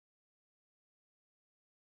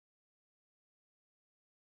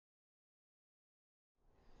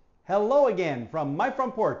Hello again from my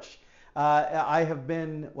front porch. I've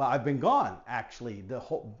been gone actually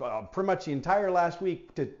pretty much the entire last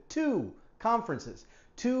week to two conferences,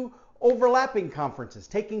 two overlapping conferences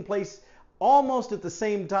taking place almost at the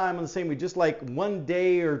same time on the same week, just like 1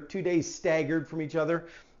 day or 2 days staggered from each other.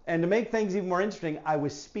 And to make things even more interesting, I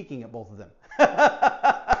was speaking at both of them.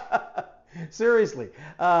 Seriously,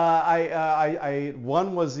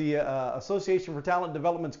 one was the Association for Talent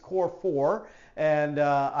Development's Core 4, and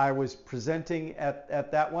I was presenting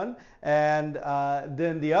at that one. And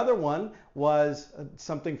then the other one was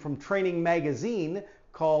something from Training Magazine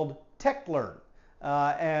called Tech Learn.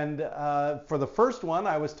 For the first one,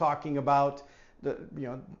 I was talking about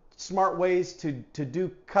smart ways to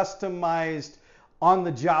do customized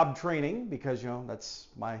on-the-job training, because that's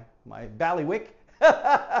my ballywick.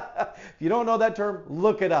 If you don't know that term,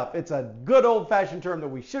 look it up. It's a good old-fashioned term that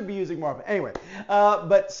we should be using more often. Anyway,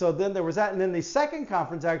 so then there was that, and then the second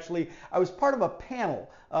conference, actually, I was part of a panel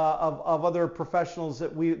of other professionals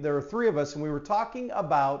there were three of us, and we were talking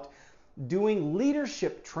about doing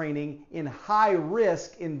leadership training in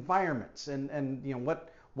high-risk environments, and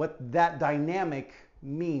what that dynamic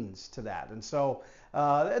means to that. And so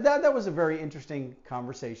that was a very interesting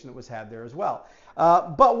conversation that was had there as well.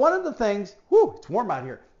 But one of the things, it's warm out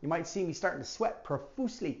here. You might see me starting to sweat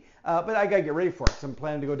profusely, but I gotta get ready for it. So I'm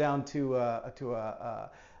planning to go down to a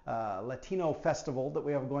Latino festival that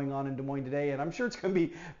we have going on in Des Moines today, and I'm sure it's gonna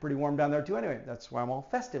be pretty warm down there too. Anyway, that's why I'm all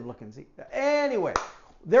festive looking. See? Anyway,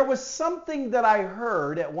 there was something that I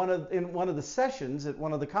heard in one of the sessions at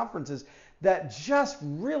one of the conferences that just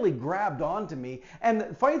really grabbed onto me. And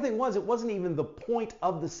the funny thing was, it wasn't even the point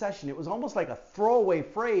of the session. It was almost like a throwaway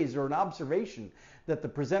phrase or an observation that the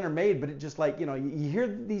presenter made, but it just like, you hear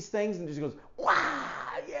these things and it just goes, wow,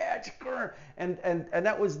 yeah, and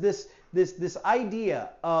that was this idea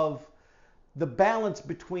of the balance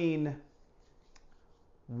between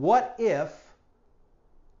what if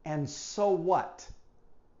and so what.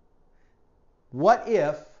 What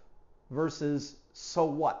if versus so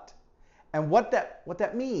what. And what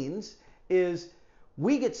that means is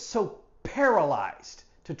we get so paralyzed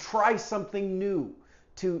to try something new,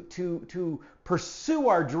 to pursue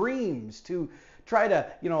our dreams, to try to,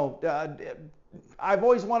 I've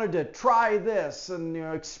always wanted to try this and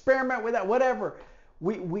experiment with that, whatever.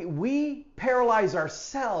 We paralyze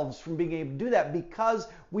ourselves from being able to do that because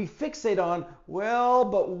we fixate on, well,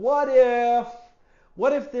 but what if?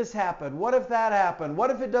 What if this happened? What if that happened?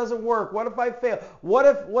 What if it doesn't work? What if I fail? What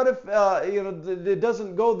if it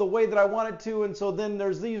doesn't go the way that I want it to? And so then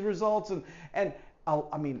there's these results. And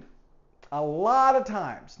I mean, a lot of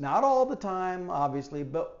times, not all the time, obviously,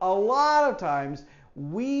 but a lot of times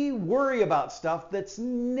we worry about stuff that's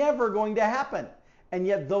never going to happen. And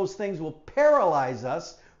yet those things will paralyze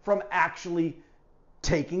us from actually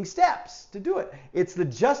taking steps to do it. It's the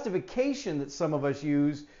justification that some of us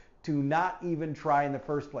use to not even try in the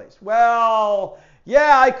first place. Well,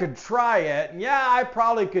 yeah, I could try it. Yeah, I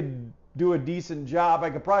probably could do a decent job.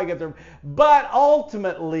 I could probably get there. But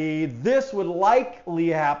ultimately, this would likely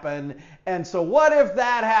happen. And so what if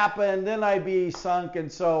that happened? Then I'd be sunk.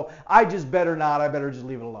 And so I just better not. I better just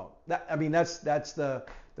leave it alone. That's the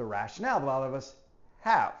rationale that a lot of us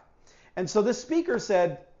have. And so this speaker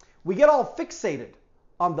said, we get all fixated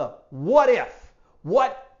on the what if.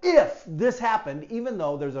 What if this happened, even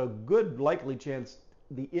though there's a good likely chance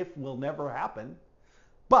the if will never happen.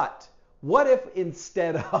 But what if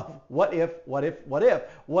instead of, what if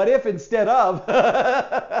instead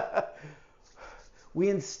of, we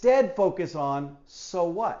instead focus on, so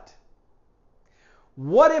what?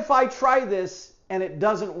 What if I try this and it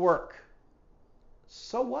doesn't work?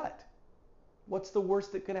 So what? What's the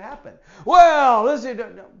worst that could happen? Well,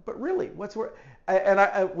 but really, what's worse?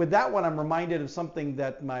 And with that one, I'm reminded of something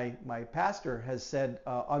that my pastor has said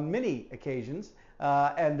on many occasions,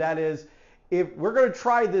 and that is, if we're going to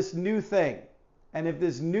try this new thing, and if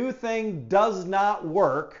this new thing does not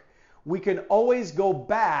work, we can always go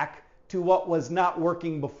back to what was not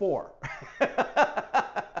working before.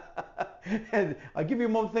 And I'll give you a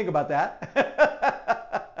moment to think about that.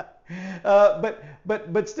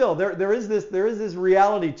 But still, there is this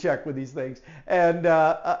reality check with these things, and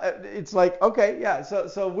it's like, okay, yeah,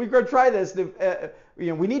 so we're going to try this.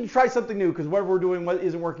 We need to try something new because whatever we're doing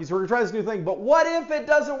isn't working. So we're going to try this new thing. But what if it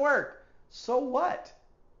doesn't work? So what?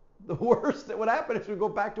 The worst that would happen is we go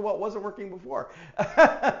back to what wasn't working before.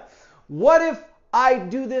 What if I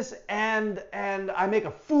do this and I make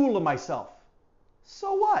a fool of myself?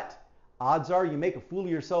 So what? Odds are you make a fool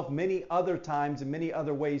of yourself many other times in many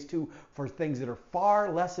other ways too for things that are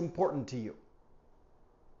far less important to you.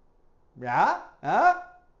 Yeah? Huh?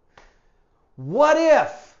 What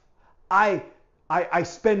if I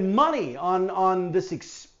spend money on this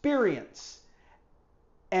experience,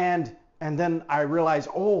 and then I realize,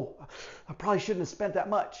 oh, I probably shouldn't have spent that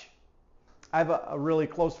much. I have a really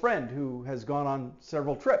close friend who has gone on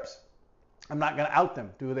several trips. I'm not going to out them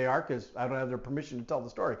to who they are because I don't have their permission to tell the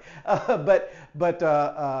story. But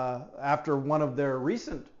after one of their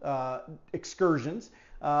recent excursions,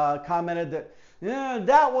 commented that, yeah,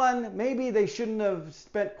 that one maybe they shouldn't have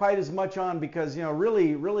spent quite as much on because,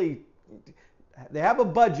 really they have a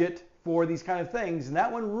budget for these kind of things, and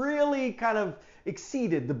that one really kind of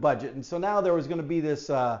exceeded the budget. And so now there was going to be this,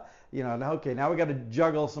 okay, now we got to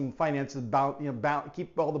juggle some finances,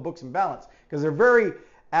 keep all the books in balance, because they're very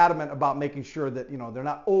adamant about making sure that they're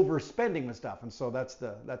not overspending with stuff. And so that's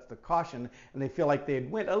the caution, and they feel like they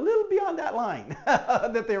went a little beyond that line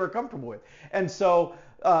that they were comfortable with. And so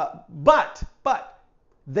but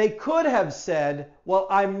they could have said, well,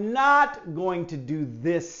 I'm not going to do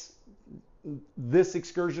this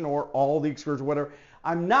excursion or all the excursions, whatever.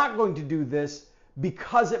 I'm not going to do this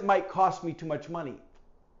because it might cost me too much money.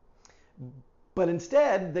 But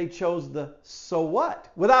instead, they chose the so what,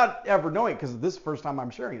 without ever knowing, because this is the first time I'm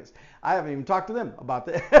sharing this. I haven't even talked to them about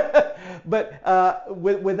that. But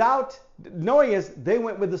without knowing this, they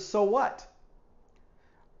went with the so what.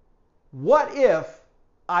 What if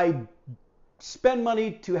I spend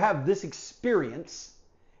money to have this experience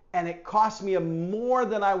and it costs me more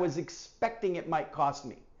than I was expecting it might cost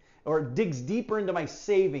me, or it digs deeper into my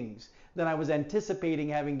savings than I was anticipating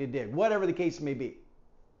having to dig, whatever the case may be?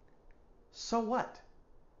 So what?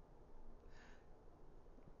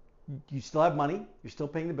 You still have money, you're still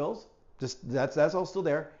paying the bills, that's all still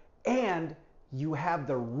there, and you have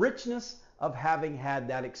the richness of having had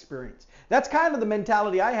that experience. That's kind of the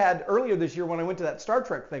mentality I had earlier this year when I went to that Star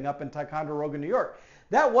Trek thing up in Ticonderoga, New York.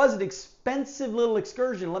 That was an expensive little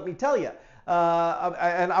excursion, let me tell you.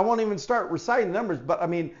 And I won't even start reciting the numbers, but I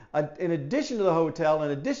mean, in addition to the hotel,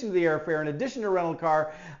 in addition to the airfare, in addition to the rental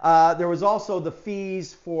car, there was also the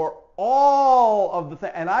fees for all of the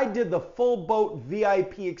things. And I did the full boat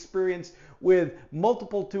VIP experience with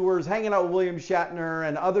multiple tours, hanging out with William Shatner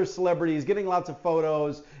and other celebrities, getting lots of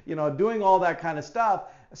photos, doing all that kind of stuff.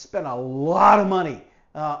 I spent a lot of money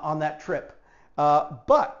on that trip.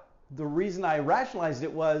 But the reason I rationalized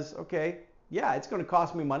it was, okay, yeah, it's going to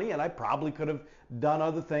cost me money, and I probably could have done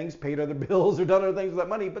other things, paid other bills, or done other things with that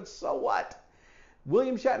money, but so what?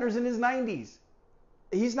 William Shatner's in his 90s.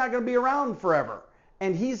 He's not going to be around forever.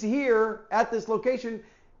 And he's here at this location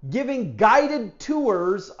giving guided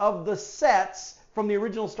tours of the sets from the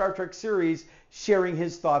original Star Trek series, sharing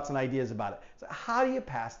his thoughts and ideas about it. So how do you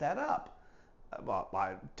pass that up? Well,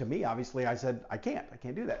 to me, obviously, I said, I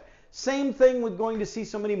can't do that. Same thing with going to see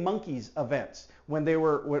so many Monkees events when they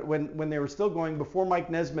were still going before Mike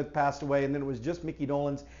Nesmith passed away, and then it was just Mickey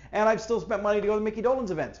Dolenz. And I've still spent money to go to Mickey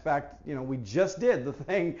Dolenz events. In fact, we just did the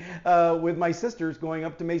thing with my sisters going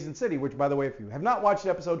up to Mason City, which, by the way, if you have not watched the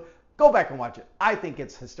episode, go back and watch it. I think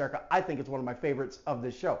it's hysterical. I think it's one of my favorites of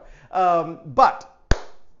this show. But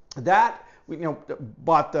that, we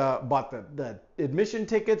bought the admission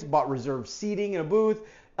tickets, bought reserved seating in a booth,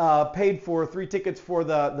 paid for 3 tickets for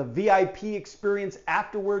the VIP experience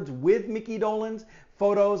afterwards with Mickey Dolenz,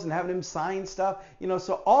 photos and having him sign stuff.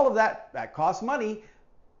 So all of that costs money.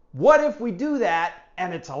 What if we do that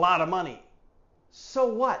and it's a lot of money? So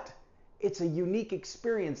what? It's a unique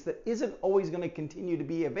experience that isn't always going to continue to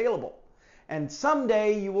be available. And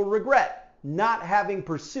someday you will regret not having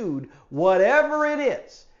pursued whatever it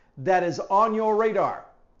is that is on your radar.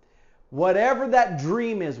 Whatever that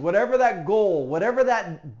dream is, whatever that goal, whatever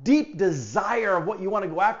that deep desire of what you want to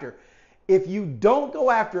go after, if you don't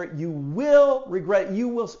go after it, you will regret it. You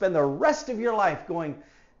will spend the rest of your life going,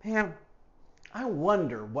 man, I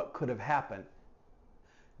wonder what could have happened.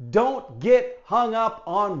 Don't get hung up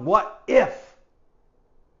on what if.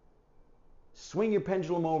 Swing your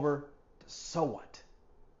pendulum over to so what.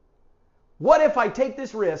 What if I take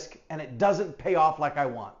this risk and it doesn't pay off like I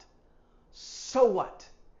want? So what?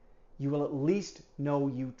 You will at least know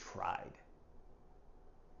you tried.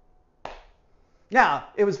 Now,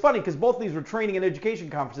 it was funny because both of these were training and education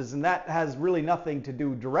conferences, and that has really nothing to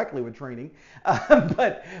do directly with training.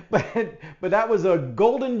 But that was a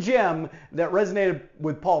golden gem that resonated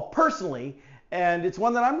with Paul personally, and it's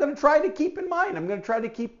one that I'm going to try to keep in mind. I'm going to try to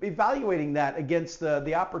keep evaluating that against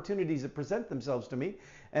the opportunities that present themselves to me,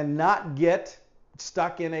 and not get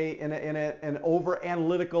stuck in an over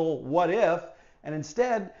analytical what if, and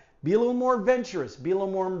instead be a little more adventurous, be a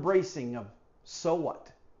little more embracing of so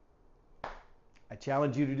what. I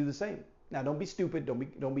challenge you to do the same. Now, don't be stupid.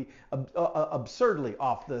 Don't be absurdly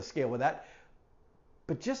off the scale with that.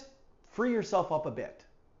 But just free yourself up a bit.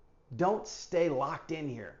 Don't stay locked in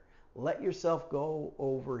here. Let yourself go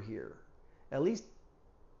over here. At least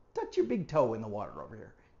touch your big toe in the water over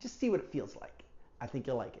here. Just see what it feels like. I think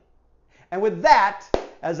you'll like it. And with that,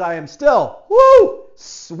 as I am still,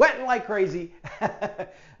 sweating like crazy. I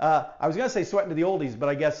was going to say sweating to the oldies, but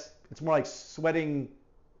I guess it's more like sweating,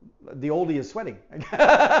 the oldie is sweating.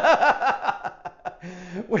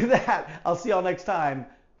 With that, I'll see y'all next time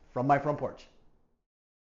from my front porch.